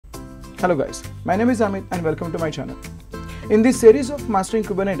Hello guys, my name is Amit and welcome to my channel. In this series of Mastering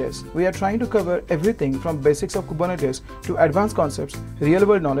Kubernetes, we are trying to cover everything from basics of Kubernetes to advanced concepts,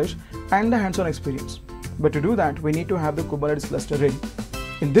 real-world knowledge and the hands-on experience. But to do that, we need to have the Kubernetes cluster ready.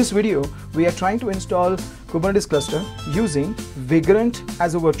 In this video, we are trying to install Kubernetes cluster using Vagrant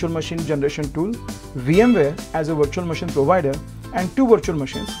as a virtual machine generation tool, VMware as a virtual machine provider, and two virtual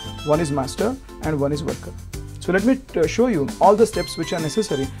machines. One is master and one is worker. So let me show you all the steps which are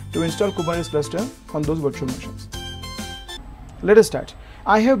necessary to install Kubernetes cluster on those virtual machines. Let us start.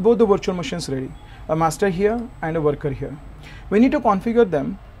 I have both the virtual machines ready, a master here and a worker here. We need to configure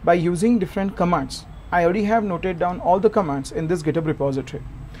them by using different commands. I already have noted down all the commands in this GitHub repository.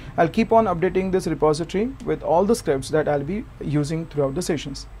 I'll keep on updating this repository with all the scripts that I'll be using throughout the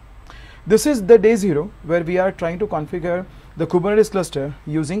sessions. This is the day 0 where we are trying to configure the Kubernetes cluster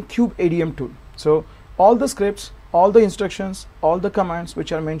using Kubeadm tool. So all the scripts, all the instructions, all the commands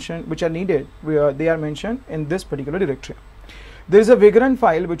which are mentioned, which are needed, they are mentioned in this particular directory. There is a Vagrant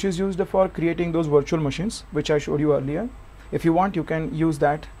file which is used for creating those virtual machines, which I showed you earlier. If you want, you can use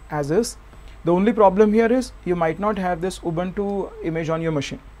that as is. The only problem here is you might not have this Ubuntu image on your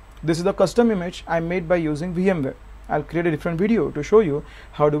machine. This is a custom image I made by using VMware. I'll create a different video to show you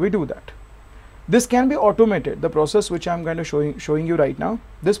how do we do that. This can be automated. The process which I'm going to showing you right now,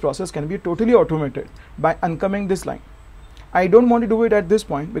 this process can be totally automated by uncoming this line. I don't want to do it at this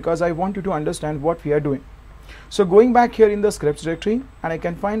point because I want you to understand what we are doing. So going back here in the scripts directory, and I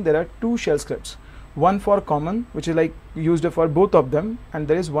can find there are two shell scripts. One for common, which is like used for both of them, and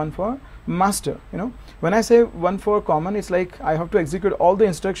there is one for master. When I say one for common, it's like I have to execute all the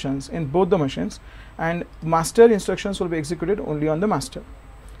instructions in both the machines, and master instructions will be executed only on the master.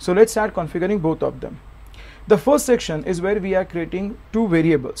 So let's start configuring both of them. The first section is where we are creating two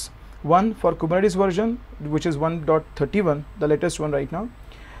variables. One for Kubernetes version, which is 1.31, the latest one right now.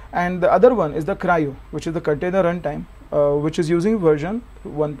 And the other one is the cryo, which is the container runtime, which is using version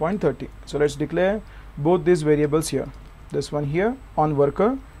 1.30. So let's declare both these variables here. This one here on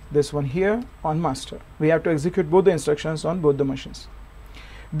worker, this one here on master. We have to execute both the instructions on both the machines.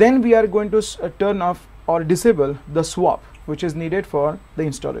 Then we are going to turn off or disable the swap, which is needed for the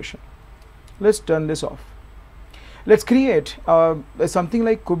installation. Let's turn this off. Let's create something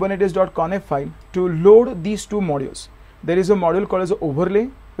like kubernetes.conf file to load these two modules. There is a module called as overlay,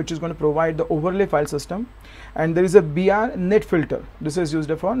 which is going to provide the overlay file system, and there is a br net filter. This is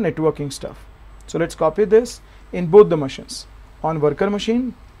used for networking stuff. So let's copy this in both the machines, on worker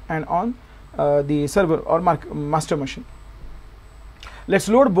machine and on the server or master machine. Let's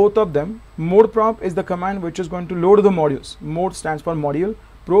load both of them. Mode prop is the command which is going to load the modules. Mode stands for module,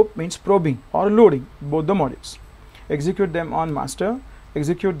 probe means probing or loading both the modules. Execute them on master,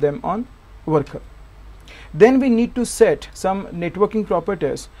 execute them on worker. Then we need to set some networking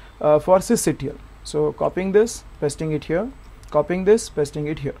properties for sysctl. So copying this, pasting it here, copying this, pasting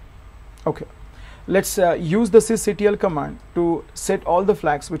it here. Okay, let's use the sysctl command to set all the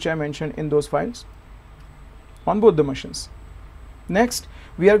flags which I mentioned in those files on both the machines. Next,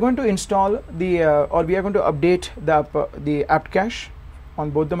 we are going to install the we are going to update the apt cache on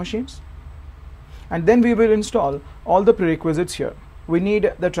both the machines, and then we will install all the prerequisites here. We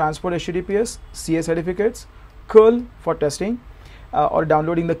need the transport HTTPS, CA certificates, curl for testing or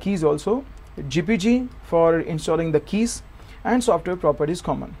downloading the keys also, GPG for installing the keys, and software properties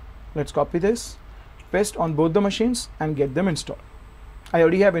common. Let's copy this, paste on both the machines and get them installed. I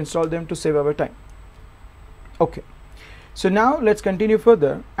already have installed them to save our time. Okay. So now let's continue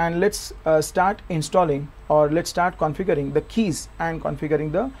further and let's start installing, or let's start configuring the keys and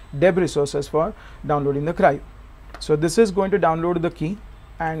configuring the deb resources for downloading the cryo. So this is going to download the key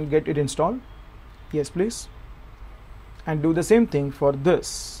and get it installed. Yes, please. And do the same thing for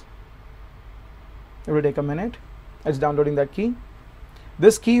this. It will take a minute. It's downloading that key.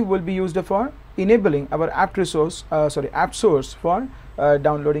 This key will be used for enabling our apt source for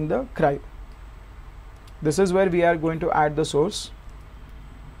downloading the cryo. This is where we are going to add the source.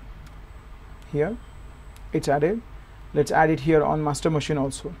 Here, it's added. Let's add it here on master machine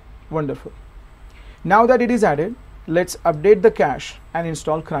also. Wonderful. Now that it is added, let's update the cache and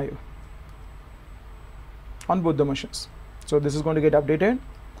install cryo on both the machines. So this is going to get updated.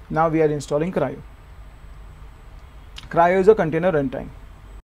 Now we are installing cryo. Cryo is a container runtime.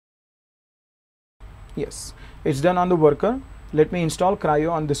 Yes, it's done on the worker. Let me install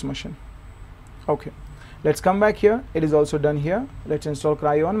cryo on this machine. Okay. Let's come back here. It is also done here. Let's install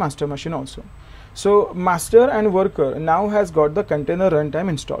cryo on master machine also. So master and worker now has got the container runtime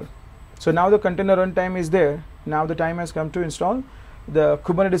installed. So now the container runtime is there. Now the time has come to install the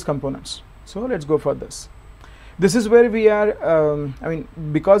Kubernetes components. So let's go for this. This is where we are,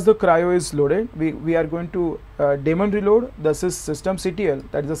 because the cryo is loaded, we are going to daemon reload the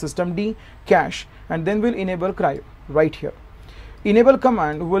systemctl, that is the systemd cache, and then we'll enable cryo right here. Enable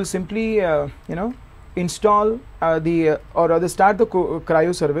command will simply install or rather start the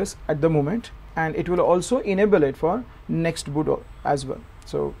cryo service at the moment, and it will also enable it for next boot as well.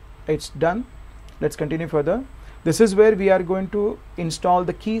 So it's done. Let's continue further. This is where we are going to install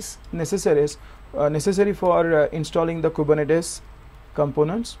the keys necessary for installing the Kubernetes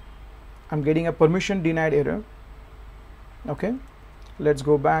components. I'm getting a permission denied error. Okay, let's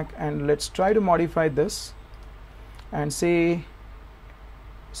go back and let's try to modify this and say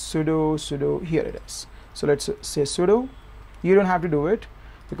sudo, here it is. So let's say sudo. You don't have to do it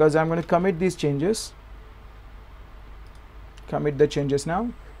because I'm going to commit these changes. Commit the changes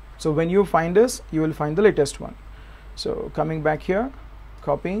now. So when you find this, you will find the latest one. So coming back here,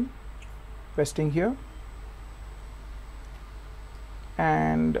 copying, pasting here,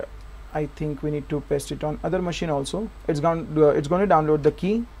 and I think we need to paste it on other machine also. It's going to download the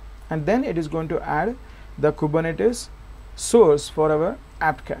key, and then it is going to add the Kubernetes source for our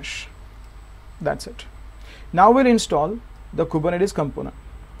apt cache. That's it. Now we'll install the Kubernetes component.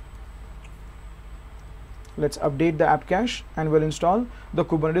 Let's update the apt cache and we'll install the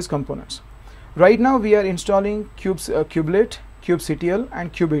Kubernetes components. Right now we are installing kubelet, kubectl,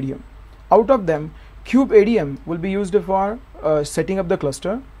 and Kubeadm. Out of them, Kubeadm will be used for setting up the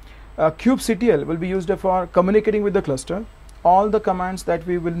cluster. Kubectl will be used for communicating with the cluster. All the commands that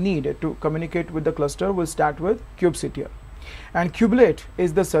we will need to communicate with the cluster will start with kubectl. And kubelet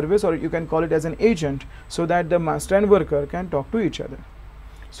is the service, or you can call it as an agent, so that the master and worker can talk to each other.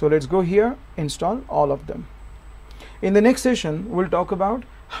 So let's go here, install all of them. In the next session, we'll talk about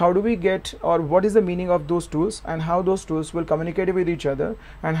how do we get, or what is the meaning of those tools, and how those tools will communicate with each other,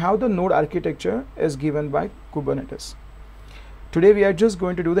 and how the node architecture is given by Kubernetes. Today we are just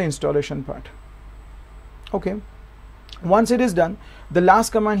going to do the installation part. Okay, once it is done, the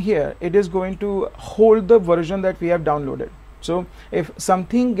last command here, it is going to hold the version that we have downloaded. So if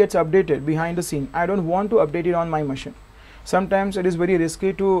something gets updated behind the scene, I don't want to update it on my machine. Sometimes it is very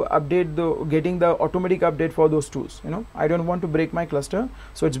risky to update getting the automatic update for those tools. I don't want to break my cluster,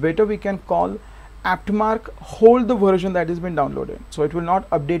 so it's better we can call apt-mark hold the version that has been downloaded, so it will not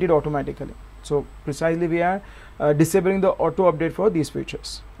update it automatically. So precisely we are disabling the auto update for these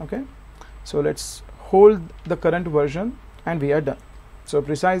features. Okay, so let's hold the current version and we are done. So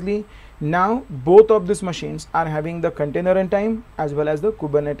precisely now both of these machines are having the container runtime as well as the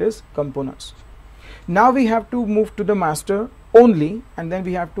Kubernetes components. Now we have to move to the master only, and then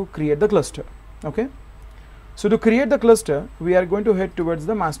we have to create the cluster. Okay, so to create the cluster, we are going to head towards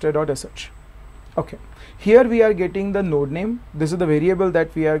the master.sh. Okay, here we are getting the node name. This is the variable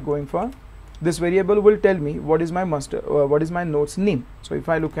that we are going for. This variable will tell me what is my master, what is my node's name. So if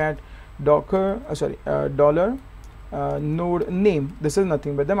I look at $, node name, this is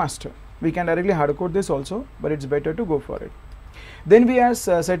nothing but the master. We can directly hardcode this also, but it's better to go for it. Then we are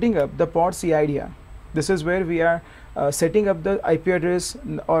setting up the pod CIDR. This is where we are setting up the IP address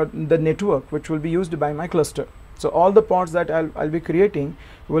or the network which will be used by my cluster. So all the pods that I'll be creating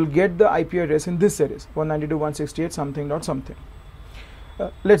will get the IP address in this series 192.168 something.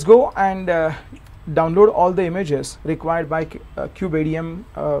 Let's go and download all the images required by Kubeadm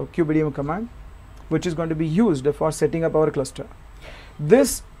command, which is going to be used for setting up our cluster.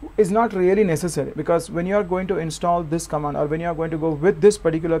 This is not really necessary, because when you are going to install this command, or when you are going to go with this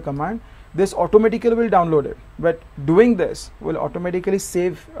particular command, this automatically will download it, but doing this will automatically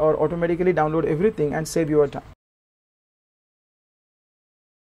save or automatically download everything and save your time.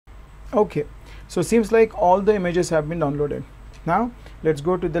 Okay, so seems like all the images have been downloaded. Now let's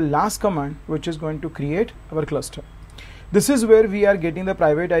go to the last command, which is going to create our cluster. This is where we are getting the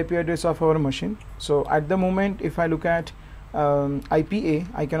private IP address of our machine. So at the moment, if I look at IPA,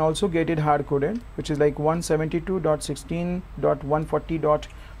 I can also get it hard coded, which is like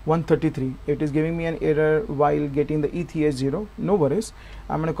 172.16.140.133. It is giving me an error while getting the ETH0. No worries.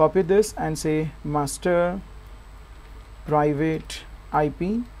 I'm going to copy this and say master private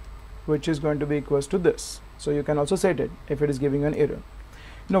IP, which is going to be equals to this. So you can also set it if it is giving an error.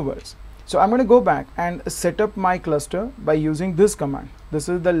 No worries. So I'm going to go back and set up my cluster by using this command. This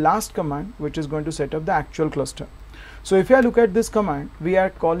is the last command which is going to set up the actual cluster. So if I look at this command, we are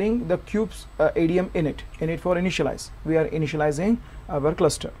calling the kubeadm init for initialize. We are initializing our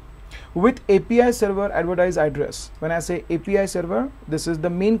cluster with API server advertise address. When I say API server, this is the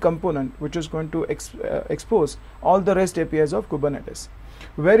main component which is going to expose all the REST APIs of Kubernetes.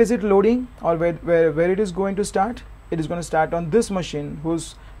 Where is it loading, or where it is going to start? It is going to start on this machine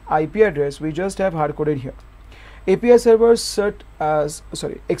whose IP address we just have hard coded here. API servers set as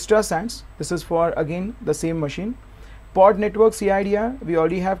extra SANs. This is for again the same machine. Pod network CIDR, we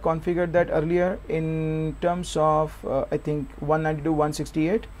already have configured that earlier in terms of I think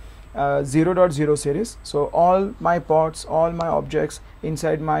 192.168 0.0 series. So all my pods, all my objects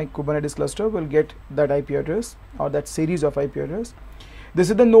inside my Kubernetes cluster will get that IP address or that series of IP address. This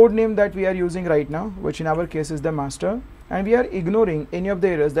is the node name that we are using right now, which in our case is the master, and we are ignoring any of the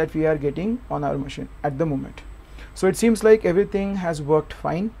errors that we are getting on our machine at the moment. So it seems like everything has worked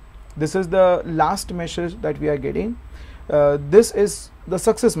fine. This is the last message that we are getting. This is the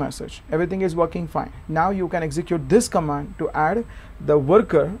success message. Everything is working fine. Now you can execute this command to add the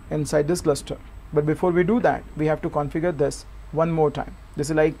worker inside this cluster. But before we do that, we have to configure this one more time. This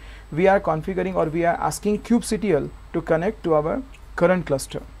is like we are configuring, or we are asking kubectl to connect to our current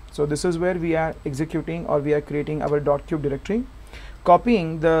cluster. So this is where we are executing, or we are creating our .kube directory,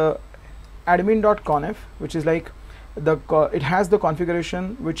 copying the admin.conf, which is like it has the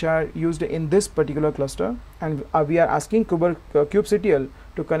configuration which are used in this particular cluster, and we are asking kubectl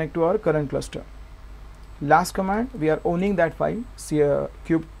to connect to our current cluster. Last command, we are owning that file,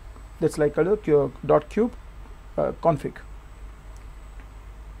 kube, that's like a .kube config.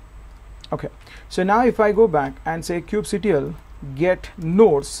 Okay, so now if I go back and say kubectl get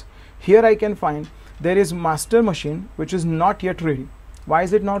nodes, here I can find there is master machine which is not yet ready. Why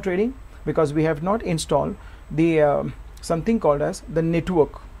is it not ready? Because we have not installed the something called as the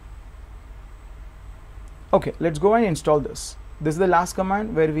network. Okay, let's go and install this. This is the last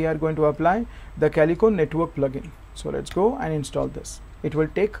command where we are going to apply the Calico network plugin. So let's go and install this. It will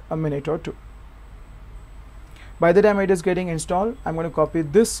take a minute or two. By the time it is getting installed, I'm going to copy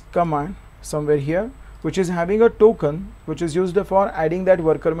this command somewhere here, which is having a token which is used for adding that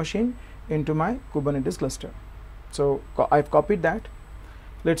worker machine into my Kubernetes cluster. So I've copied that.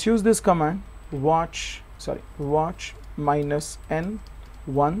 Let's use this command watch -n1,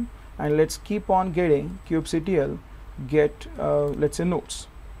 and let's keep on getting kubectl get let's say nodes.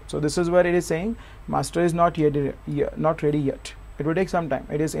 So this is where it is saying master is not ready yet. It will take some time.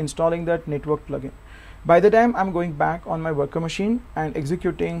 It is installing that network plugin. By the time I'm going back on my worker machine and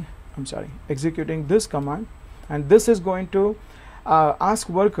executing this command, and this is going to ask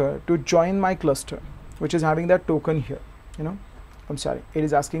worker to join my cluster, which is having that token here. It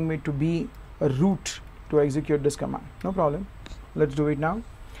is asking me to be a root to execute this command. No problem. Let's do it now.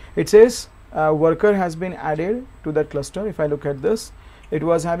 It says worker has been added to that cluster. If I look at this, it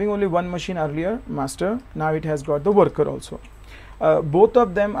was having only one machine earlier, master. Now it has got the worker also. Both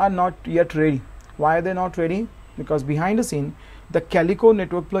of them are not yet ready. Why are they not ready? Because behind the scene, the Calico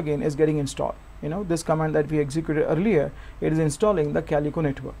network plugin is getting installed. This command that we executed earlier, it is installing the Calico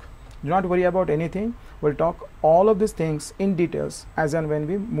network. Do not worry about anything. We'll talk all of these things in details as and when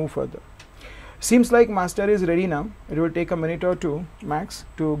we move further. Seems like master is ready now. It will take a minute or two max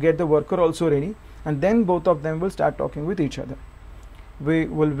to get the worker also ready, and then both of them will start talking with each other. We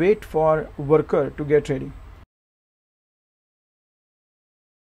will wait for worker to get ready.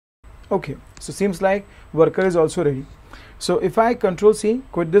 Okay, so seems like worker is also ready. So if I Control-C,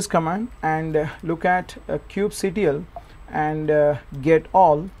 quit this command, and look at kubectl and get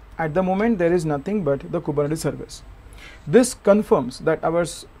all, at the moment there is nothing but the Kubernetes service. This confirms that our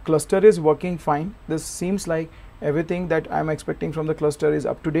cluster is working fine. This seems like everything that I'm expecting from the cluster is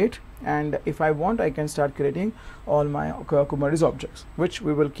up to date, and if I want, I can start creating all my Kubernetes objects, which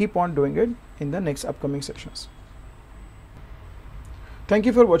we will keep on doing it in the next upcoming sessions. Thank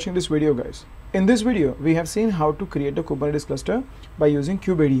you for watching this video, guys. In this video, we have seen how to create a Kubernetes cluster by using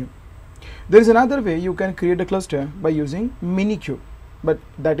Kubeadm. There is another way you can create a cluster by using Minikube, but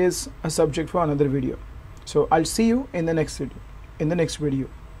that is a subject for another video. So I'll see you in the next video.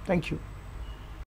 Thank you.